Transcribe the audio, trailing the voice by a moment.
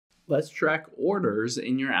let's track orders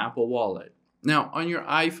in your Apple Wallet. Now, on your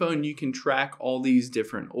iPhone, you can track all these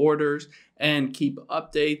different orders and keep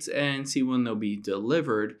updates and see when they'll be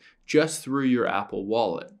delivered just through your Apple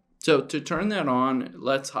Wallet. So to turn that on,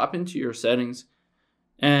 let's hop into your settings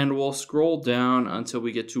and we'll scroll down until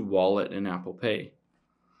we get to Wallet and Apple Pay.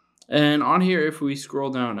 And on here, if we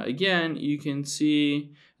scroll down again, you can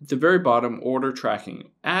see at the very bottom, order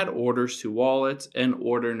tracking, add orders to wallets and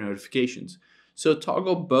order notifications. So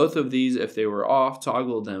toggle both of these if they were off,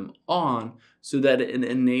 toggle them on so that it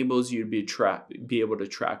enables you to be able to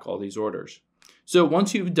track all these orders. So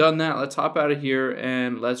once you've done that, let's hop out of here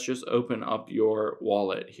and let's just open up your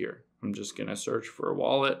wallet here. I'm just going to search for a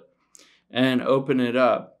wallet and open it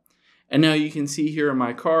up. And now you can see here are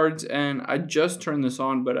my cards, and I just turned this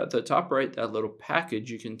on, but at the top right, that little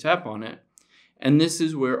package, you can tap on it. And this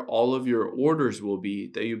is where all of your orders will be,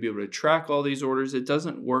 that you'll be able to track all these orders. It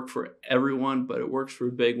doesn't work for everyone, but it works for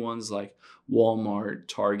big ones like Walmart,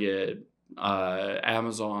 Target,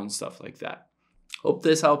 Amazon, stuff like that. Hope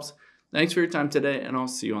this helps. Thanks for your time today, and I'll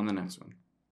see you on the next one.